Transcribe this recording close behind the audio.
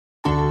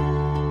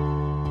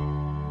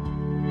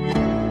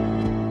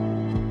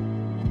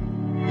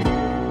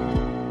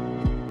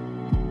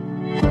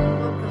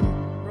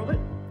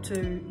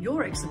to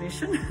your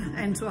exhibition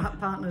and to Art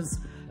Partners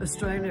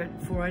Australia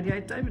at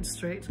 488 David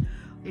Street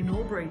in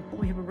Albury.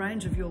 We have a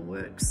range of your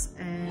works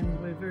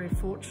and we're very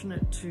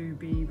fortunate to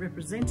be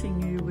representing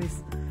you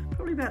with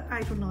probably about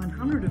 800 or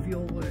 900 of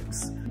your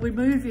works. We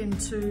move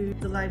into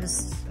the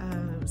latest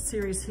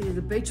series here,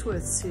 the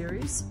Beechworth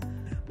series.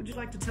 Would you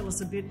like to tell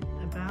us a bit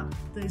about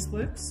these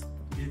works?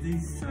 Yeah,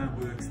 these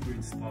works were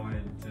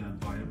inspired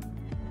by a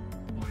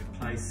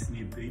place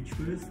near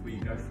Beechworth where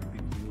you go for a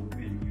big walk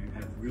and you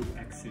have real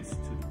access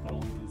to the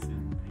boulders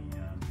and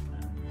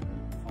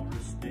the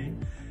forest there.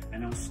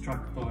 And I was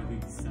struck by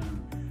these,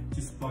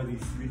 just by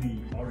these really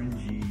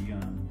orangey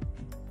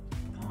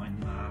pine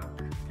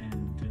bark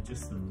and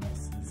just the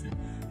mosses. And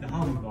the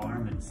whole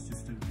environment's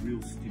just a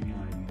real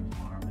stimulating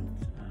environment.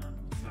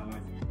 So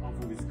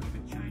I've always got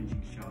a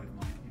changing show in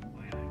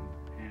my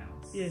own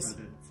house. Yes. So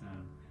that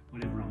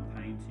whatever I'm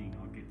painting,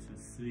 I get to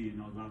see,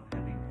 and I love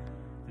having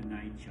the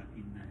nature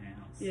in the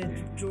house. Yeah,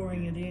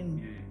 drawing it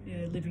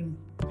in, living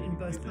in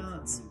both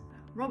parts.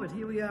 Robert,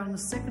 here we are on the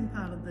second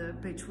part of the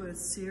Beechworth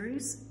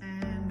series,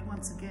 and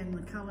once again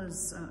the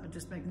colours are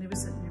just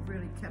magnificent. You've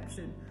really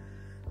captured,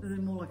 they're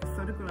more like a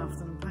photograph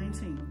than a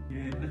painting.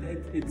 Yeah, but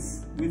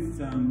it's with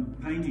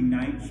painting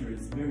nature,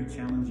 it's very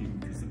challenging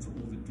because of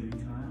all the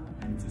detail,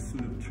 and to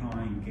sort of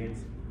try and get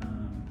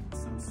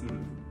some sort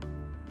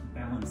of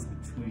balance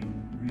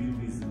between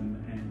realism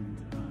and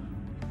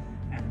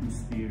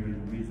atmosphere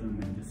and rhythm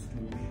and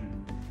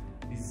distortion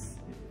is,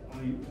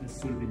 I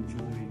sort of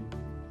enjoy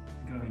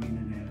going in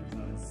and out of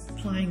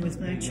those. Playing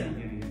with nature.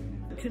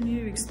 Yeah. Can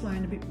you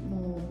explain a bit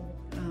more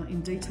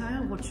in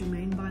detail what you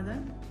mean by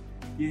that?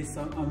 Yes,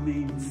 I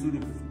mean sort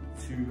of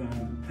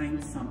to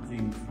paint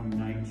something from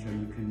nature,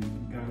 you can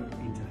go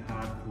into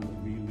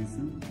hardcore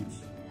realism, which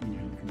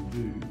you can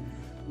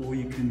do, or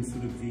you can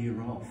sort of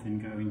veer off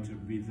and go into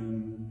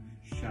rhythm,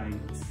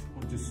 shapes,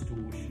 or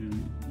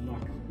distortion.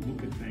 Like,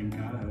 look at Van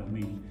Gogh, I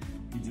mean,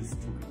 he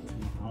just took it to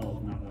a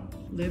whole nother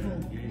level.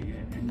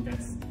 And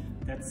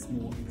that's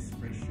more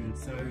expression.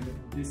 So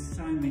there's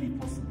so many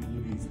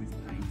possibilities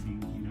with painting,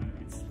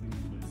 it's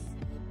limitless.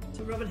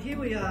 So Robert, here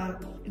we are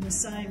in the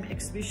same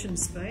exhibition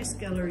space,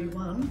 Gallery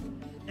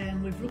 1,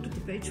 and we've looked at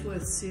the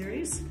Beechworth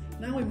series.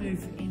 Now we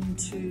move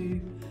into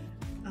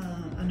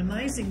an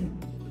amazing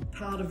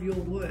part of your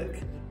work,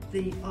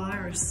 the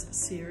Iris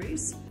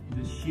series.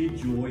 The sheer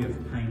joy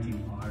of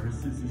painting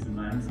irises is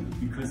amazing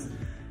because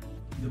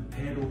the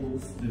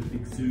petals, the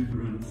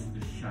exuberance,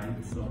 the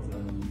shapes of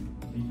them,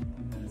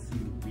 the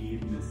sort of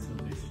weirdness of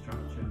their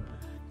structure,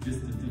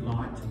 just a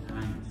delight to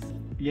paint.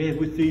 Yeah,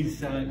 with these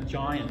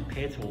giant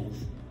petals,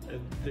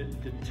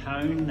 the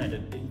tone that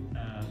it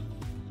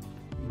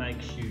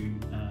makes you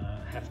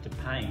have to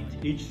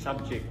paint, each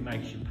subject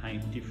makes you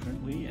paint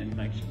differently and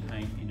makes you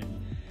paint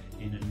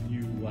in a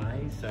new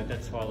way. So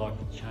that's why I like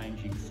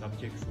changing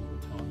subjects all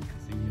the time,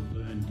 because then you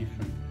learn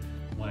different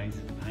ways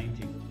of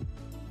painting.